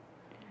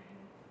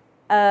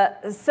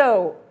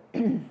 So,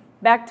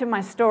 back to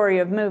my story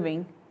of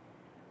moving.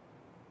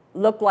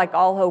 Looked like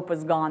all hope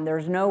was gone.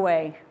 There's no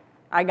way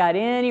I got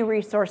any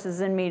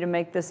resources in me to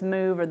make this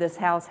move or this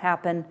house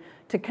happen,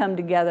 to come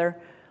together.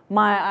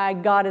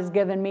 God has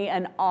given me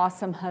an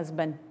awesome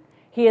husband.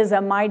 He is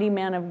a mighty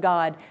man of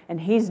God, and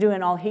He's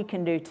doing all He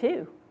can do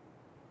too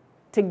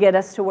to get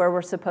us to where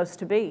we're supposed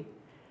to be.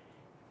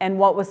 And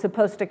what was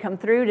supposed to come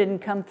through didn't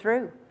come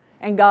through.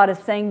 And God is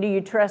saying, do you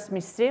trust me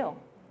still?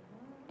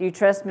 Do you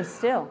trust me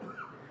still?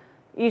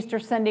 Easter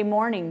Sunday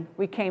morning,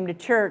 we came to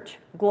church.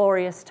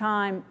 Glorious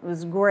time. It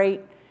was great.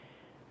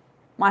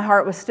 My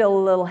heart was still a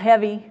little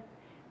heavy.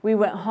 We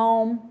went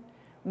home.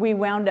 We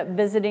wound up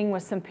visiting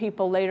with some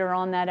people later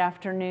on that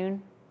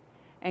afternoon.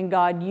 And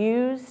God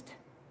used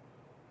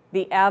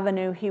the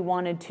avenue He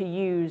wanted to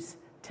use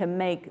to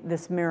make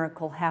this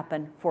miracle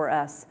happen for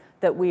us,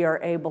 that we are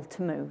able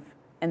to move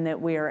and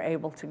that we are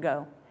able to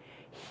go.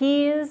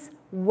 His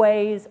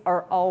ways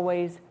are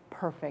always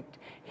perfect.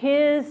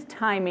 His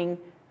timing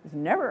is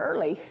never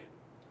early,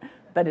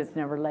 but it's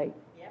never late.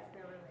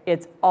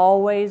 It's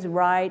always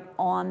right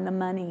on the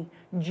money.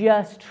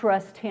 Just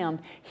trust Him.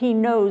 He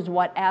knows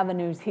what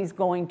avenues He's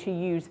going to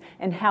use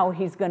and how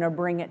He's going to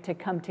bring it to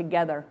come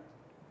together.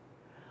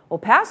 Well,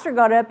 Pastor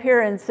got up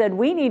here and said,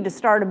 we need to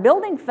start a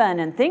building fund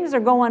and things are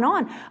going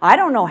on. I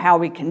don't know how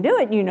we can do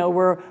it. You know,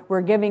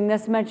 we're giving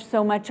this much,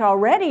 so much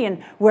already.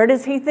 And where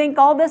does he think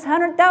all this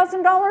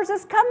 $100,000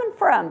 is coming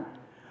from?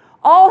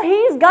 All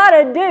he's got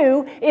to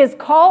do is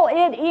call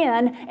it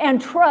in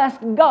and trust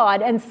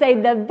God and say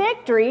the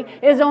victory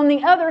is on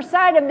the other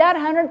side of that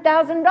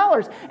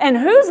 $100,000. And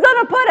who's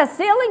going to put a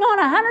ceiling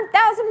on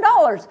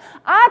 $100,000?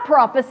 I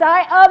prophesy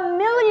 $1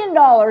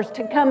 million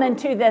to come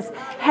into this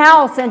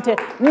house and to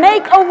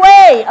make a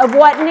way of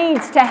what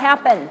needs to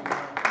happen.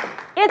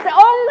 It's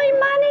only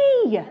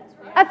money.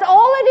 That's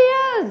all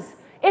it is.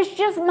 It's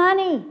just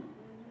money.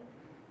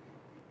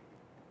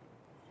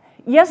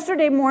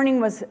 Yesterday morning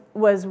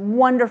was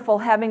wonderful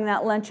having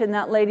that luncheon,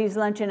 that ladies'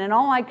 luncheon, and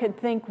all I could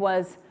think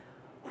was,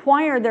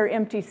 why are there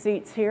empty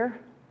seats here?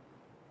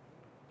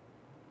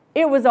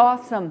 It was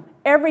awesome.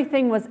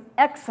 Everything was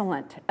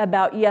excellent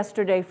about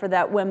yesterday for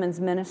that women's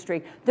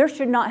ministry. There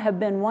should not have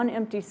been one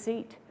empty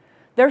seat.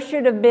 There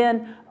should have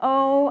been,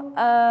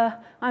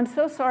 I'm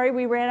so sorry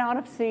we ran out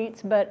of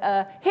seats,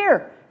 but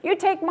here, you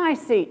take my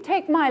seat,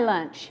 take my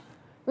lunch.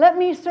 Let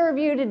me serve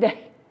you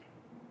today.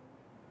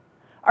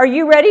 Are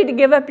you ready to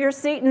give up your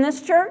seat in this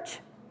church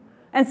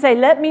and say,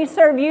 let me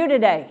serve you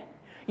today?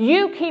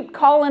 You keep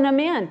calling them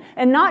in,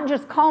 and not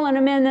just calling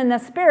them in the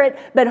Spirit,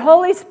 but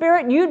Holy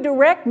Spirit, you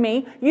direct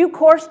me, you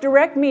course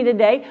direct me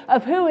today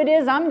of who it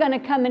is I'm going to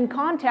come in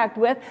contact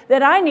with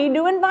that I need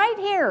to invite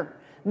here.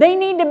 They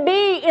need to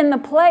be in the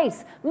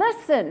place.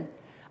 Listen,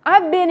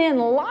 I've been in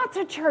lots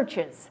of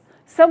churches.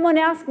 Someone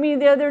asked me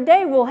the other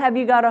day, well, have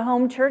you got a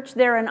home church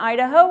there in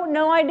Idaho?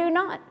 No, I do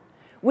not.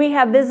 We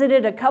have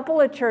visited a couple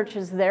of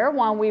churches there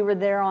while we were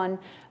there on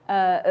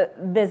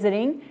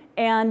visiting,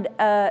 and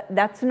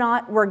that's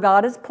not where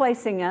God is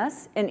placing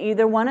us in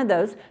either one of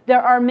those. There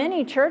are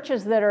many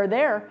churches that are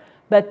there,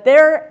 but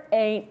there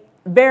ain't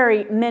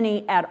very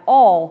many at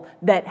all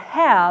that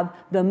have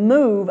the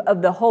move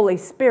of the Holy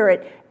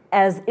Spirit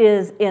as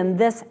is in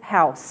this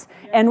house.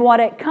 And what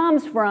it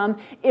comes from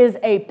is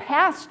a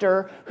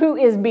pastor who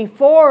is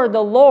before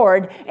the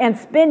Lord and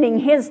spending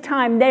his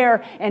time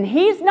there, and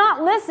he's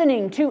not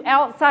listening to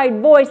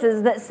outside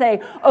voices that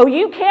say, oh,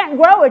 you can't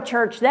grow a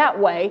church that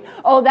way.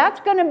 Oh, that's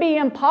going to be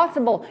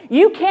impossible.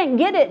 You can't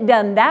get it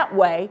done that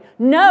way.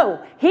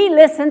 No, he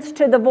listens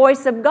to the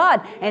voice of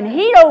God, and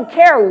he don't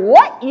care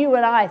what you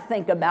and I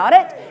think about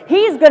it.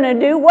 He's going to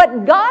do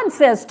what God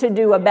says to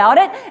do about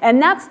it,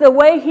 and that's the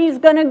way he's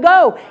going to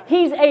go.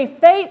 He's a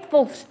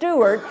faithful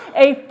steward,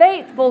 a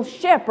faithful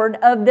shepherd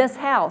of this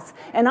house.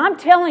 And I'm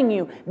telling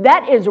you,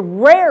 that is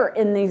rare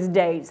in these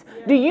days.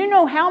 Do you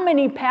know how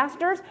many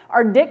pastors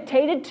are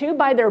dictated to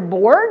by their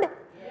board?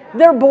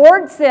 Their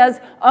board says,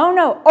 oh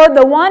no, or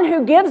the one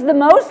who gives the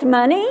most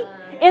money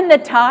in the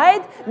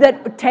tithe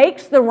that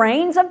takes the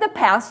reins of the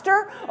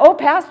pastor. Oh,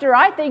 pastor,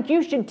 I think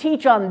you should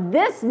teach on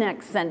this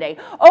next Sunday.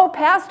 Oh,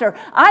 pastor,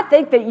 I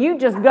think that you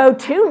just go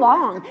too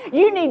long.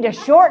 You need to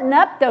shorten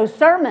up those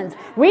sermons.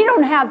 We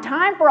don't have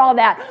time for all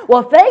that.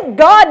 Well, thank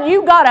God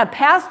you got a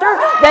pastor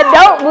that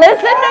don't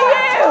listen to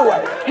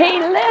you. He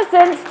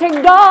listens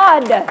to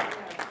God.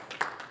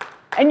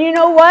 And you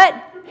know what?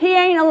 He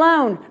ain't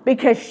alone,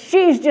 because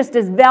she's just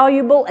as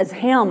valuable as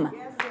him.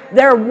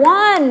 They're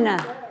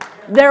one.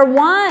 They're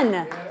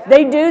one.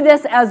 They do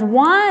this as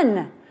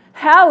one.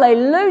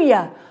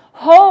 Hallelujah.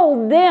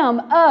 Hold them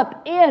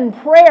up in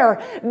prayer.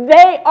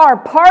 They are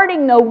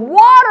parting the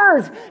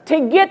waters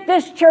to get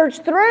this church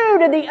through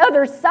to the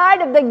other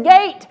side of the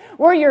gate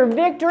where your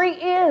victory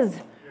is,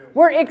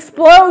 where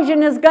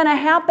explosion is going to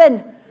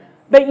happen.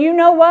 But you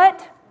know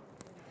what?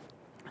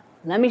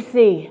 Let me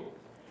see.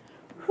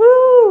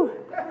 Whoo!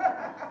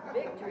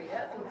 Victory,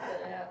 that's what's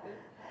going to happen.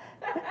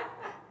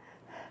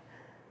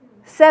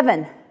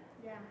 7.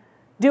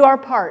 Do our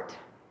part.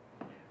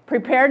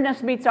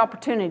 Preparedness meets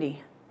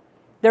opportunity.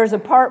 There's a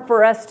part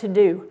for us to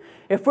do.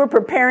 If we're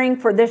preparing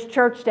for this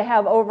church to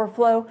have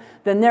overflow,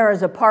 then there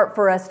is a part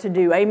for us to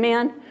do.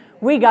 Amen?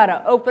 We got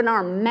to open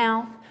our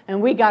mouth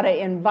and we got to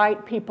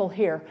invite people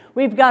here.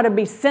 We've got to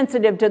be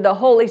sensitive to the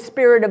Holy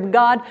Spirit of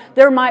God.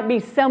 There might be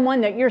someone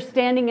that you're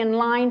standing in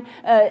line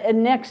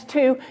next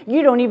to.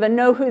 You don't even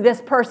know who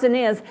this person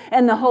is,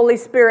 and the Holy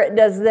Spirit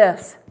does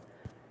this.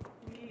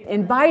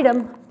 Invite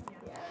them.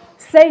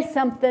 Say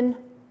something.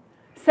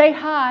 Say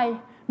hi.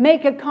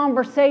 Make a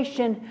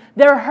conversation.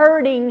 They're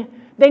hurting.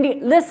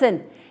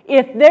 Listen,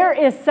 if there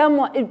is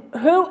someone,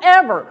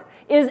 whoever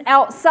is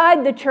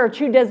outside the church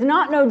who does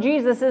not know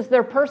Jesus as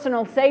their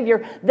personal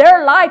Savior,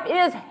 their life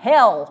is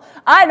hell.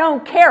 I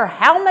don't care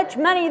how much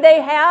money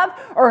they have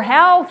or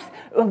how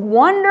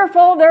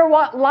wonderful their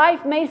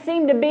life may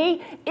seem to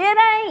be.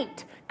 It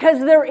ain't.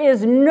 Because there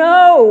is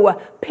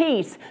no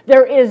peace.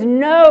 There is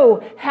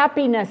no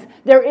happiness.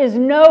 There is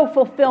no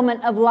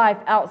fulfillment of life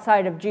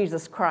outside of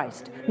Jesus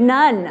Christ.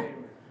 None.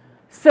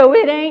 So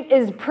it ain't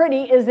as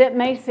pretty as it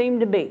may seem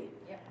to be.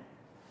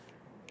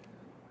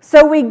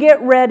 So we get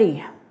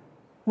ready.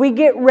 We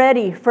get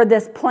ready for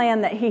this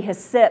plan that He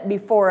has set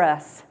before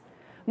us.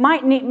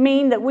 Might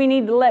mean that we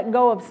need to let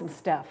go of some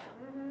stuff.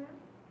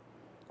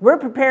 We're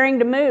preparing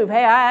to move.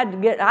 Hey, I had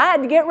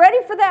to get ready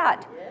for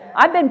that. Yeah.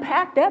 I've been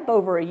packed up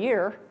over a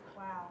year.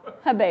 Wow.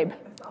 Hi, babe.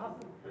 That's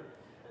awesome.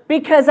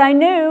 Because I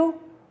knew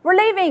we're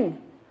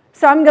leaving.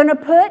 So I'm going to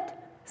put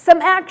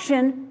some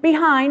action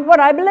behind what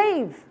I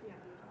believe. Yeah.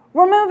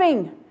 We're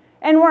moving.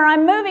 And where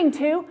I'm moving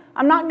to,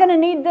 I'm not going to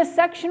need this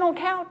sectional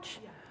couch.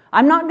 Yeah.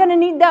 I'm not going to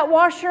need that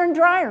washer and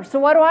dryer. So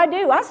what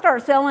do? I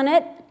start selling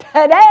it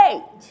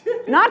today,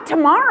 not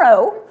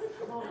tomorrow.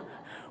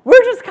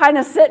 We're just kind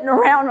of sitting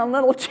around on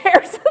little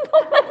chairs in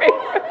the living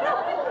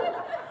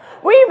room.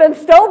 We even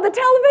stole the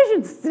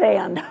television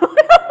stand.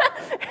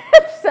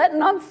 It's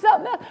sitting on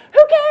something else.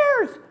 Who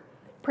cares?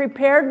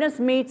 Preparedness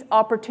meets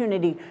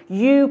opportunity.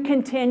 You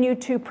continue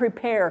to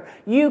prepare.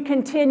 You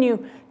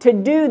continue to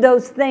do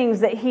those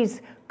things that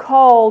He's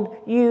called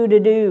you to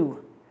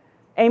do.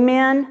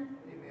 Amen? Amen.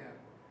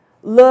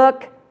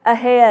 Look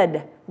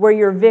ahead where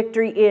your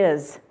victory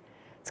is.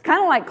 It's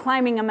kind of like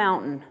climbing a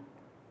mountain.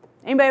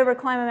 Anybody ever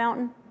climb a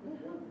mountain?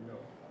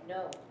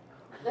 No.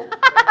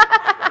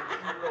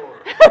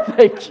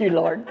 Thank you,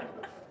 Lord.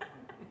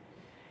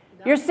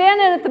 You're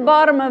standing at the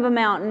bottom of a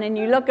mountain and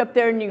you look up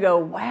there and you go,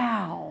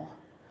 wow,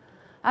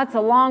 that's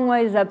a long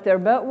ways up there,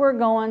 but we're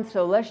going,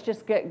 so let's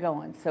just get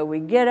going. So we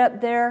get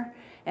up there,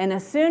 and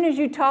as soon as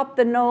you top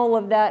the knoll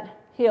of that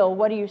hill,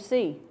 what do you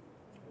see?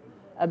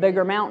 A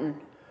bigger mountain.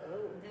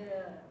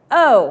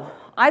 Oh,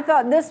 I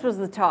thought this was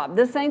the top.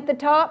 This ain't the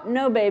top?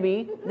 No,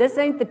 baby. This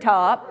ain't the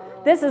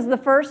top. This is the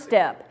first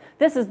step.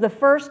 This is the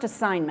first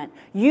assignment.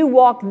 You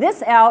walk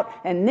this out,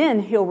 and then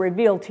He'll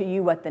reveal to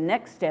you what the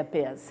next step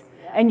is.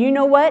 And you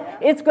know what?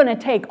 It's going to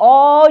take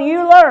all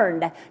you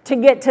learned to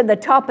get to the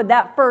top of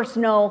that first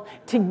knoll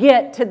to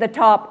get to the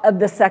top of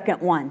the second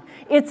one.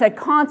 It's a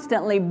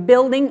constantly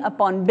building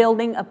upon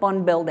building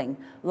upon building,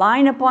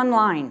 line upon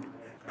line,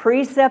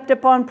 precept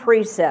upon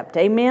precept.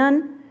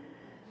 Amen?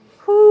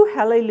 Whew,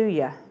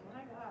 hallelujah.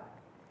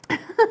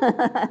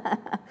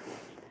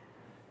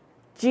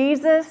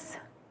 Jesus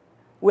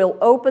will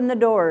open the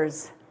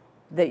doors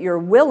that you're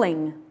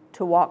willing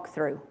to walk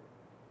through.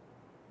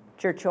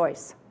 It's your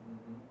choice.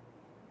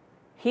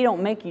 He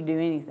don't make you do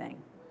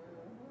anything.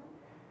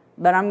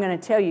 But I'm going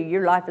to tell you,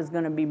 your life is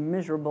going to be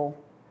miserable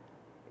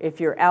if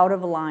you're out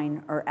of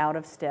line or out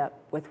of step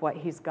with what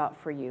He's got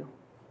for you.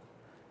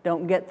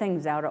 Don't get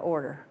things out of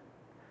order.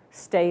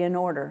 Stay in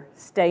order.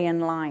 Stay in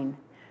line.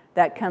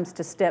 That comes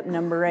to step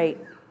number 8.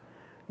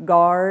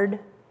 Guard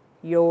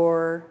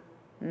your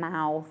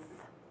mouth.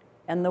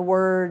 And the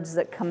words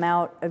that come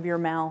out of your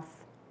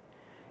mouth.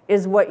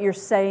 Is what you're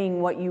saying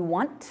what you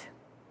want?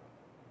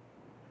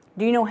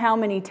 Do you know how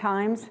many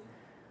times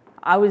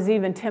I was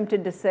even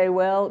tempted to say,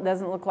 well, it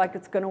doesn't look like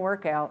it's going to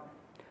work out.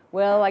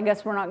 Well, I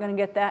guess we're not going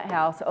to get that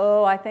house.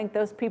 Oh, I think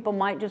those people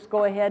might just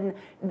go ahead and...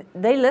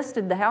 They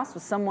listed the house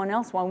with someone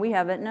else while we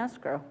have it in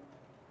escrow.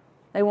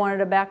 They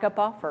wanted a backup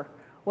offer.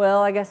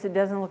 Well, I guess it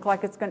doesn't look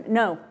like it's going to...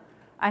 No,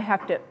 I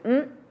have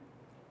to...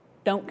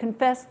 Don't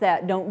confess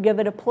that. Don't give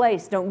it a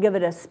place. Don't give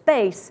it a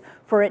space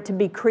for it to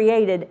be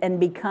created and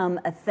become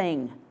a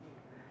thing.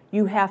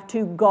 You have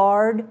to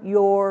guard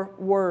your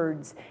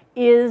words.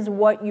 Is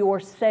what you're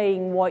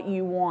saying what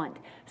you want?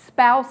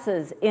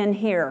 Spouses in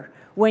here,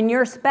 when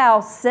your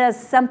spouse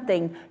says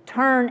something,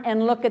 turn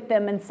and look at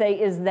them and say,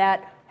 is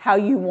that how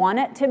you want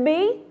it to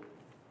be?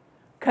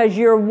 Because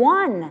you're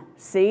one,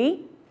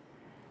 see?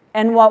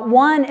 And what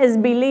one is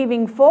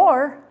believing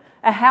for,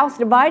 a house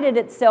divided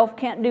itself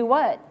can't do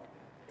what?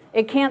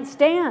 It can't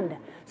stand.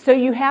 So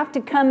you have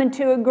to come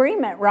into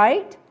agreement,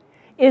 right?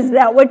 Is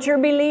that what you're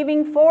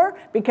believing for?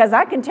 Because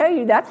I can tell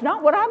you that's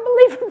not what I'm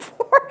believing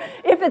for.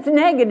 If it's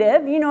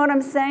negative, you know what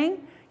I'm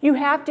saying? You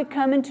have to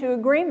come into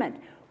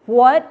agreement.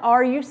 What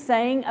are you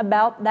saying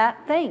about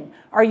that thing?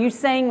 Are you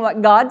saying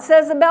what God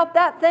says about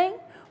that thing?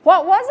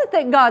 What was it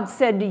that God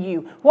said to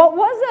you? What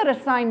was that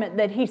assignment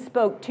that He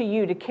spoke to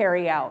you to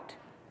carry out?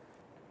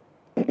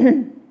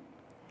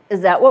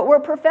 Is that what we're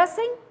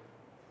professing?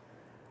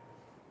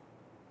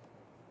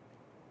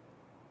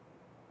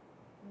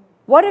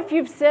 What if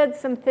you've said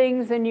some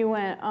things and you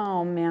went,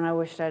 oh man, I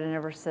wish I'd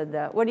never said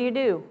that. What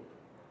do?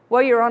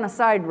 Well, you're on a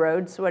side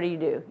road, so what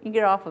do? You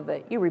get off of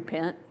it. You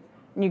repent,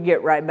 and you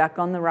get right back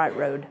on the right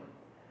road.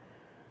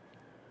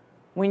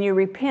 When you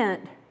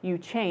repent, you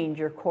change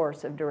your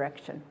course of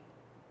direction,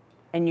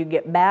 and you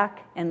get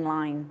back in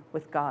line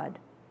with God.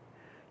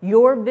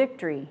 Your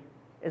victory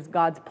is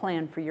God's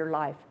plan for your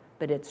life,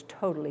 but it's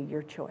totally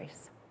your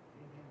choice.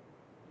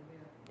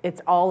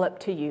 It's all up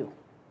to you.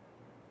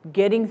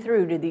 Getting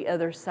through to the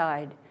other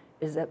side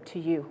is up to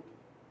you.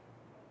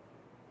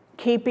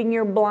 Keeping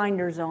your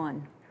blinders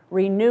on,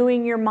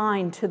 renewing your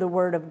mind to the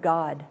Word of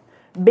God,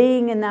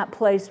 being in that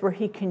place where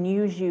He can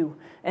use you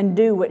and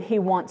do what He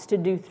wants to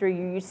do through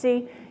you. You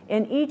see,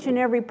 in each and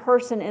every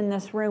person in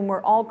this room,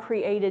 we're all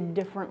created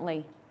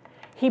differently.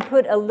 He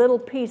put a little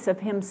piece of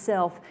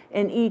Himself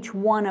in each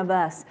one of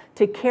us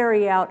to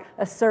carry out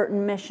a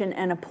certain mission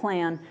and a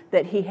plan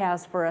that He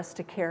has for us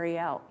to carry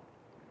out.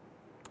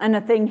 And a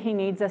thing He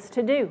needs us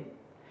to do.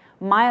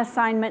 My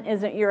assignment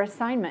isn't your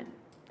assignment.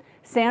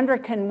 Sandra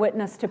can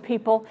witness to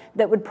people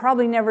that would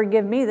probably never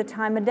give me the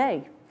time of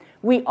day.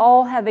 We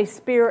all have a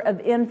sphere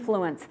of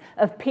influence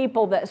of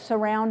people that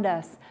surround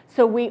us,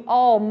 so we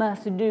all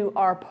must do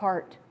our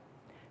part.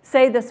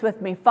 Say this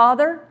with me.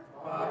 Father,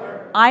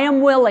 I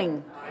am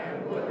willing.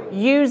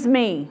 Use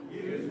me.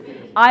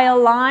 I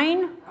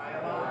align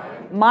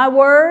my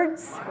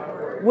words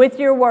with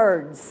your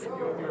words,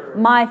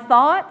 my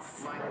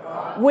thoughts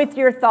with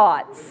your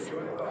thoughts,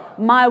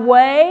 my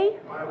way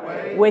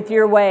with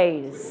your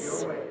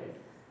ways.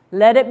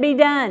 Let it be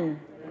done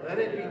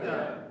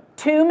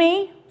to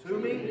me,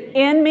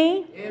 in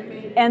me,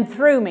 and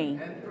through me,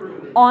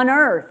 on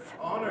earth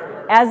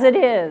as it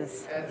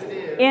is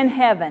in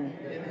heaven.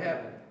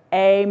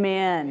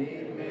 Amen.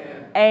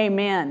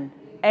 Amen.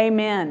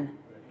 Amen.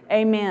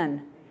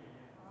 Amen.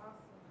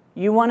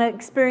 You want to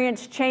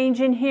experience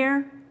change in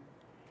here?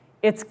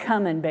 It's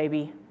coming,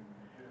 baby.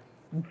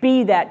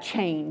 Be that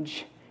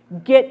change.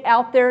 Get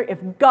out there.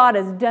 If God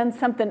has done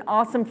something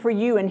awesome for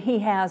you, and He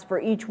has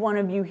for each one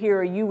of you here,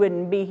 or you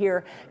wouldn't be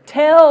here,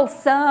 tell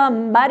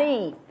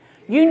somebody.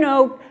 You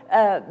know,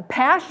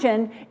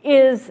 passion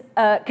is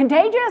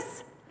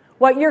contagious.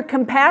 What you're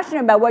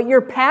compassionate about, what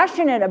you're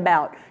passionate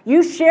about.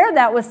 You share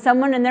that with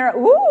someone and they're,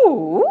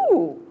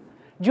 ooh.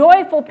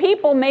 Joyful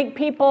people make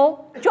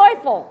people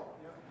joyful.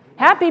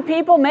 Happy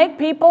people make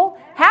people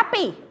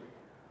happy.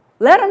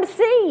 Let them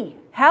see.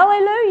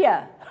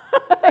 Hallelujah.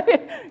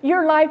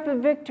 Your life of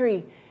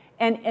victory.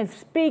 And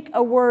speak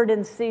a word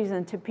in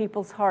season to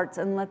people's hearts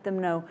and let them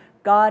know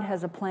God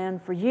has a plan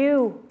for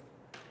you.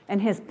 And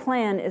His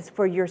plan is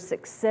for your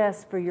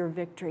success, for your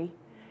victory.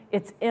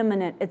 It's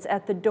imminent. It's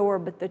at the door,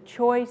 but the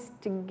choice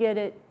to get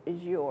it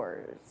is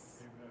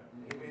yours.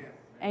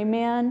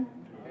 Amen.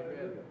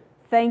 Amen.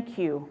 Thank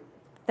you.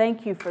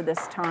 Thank you for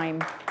this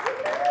time.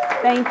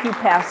 Thank you,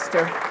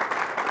 Pastor.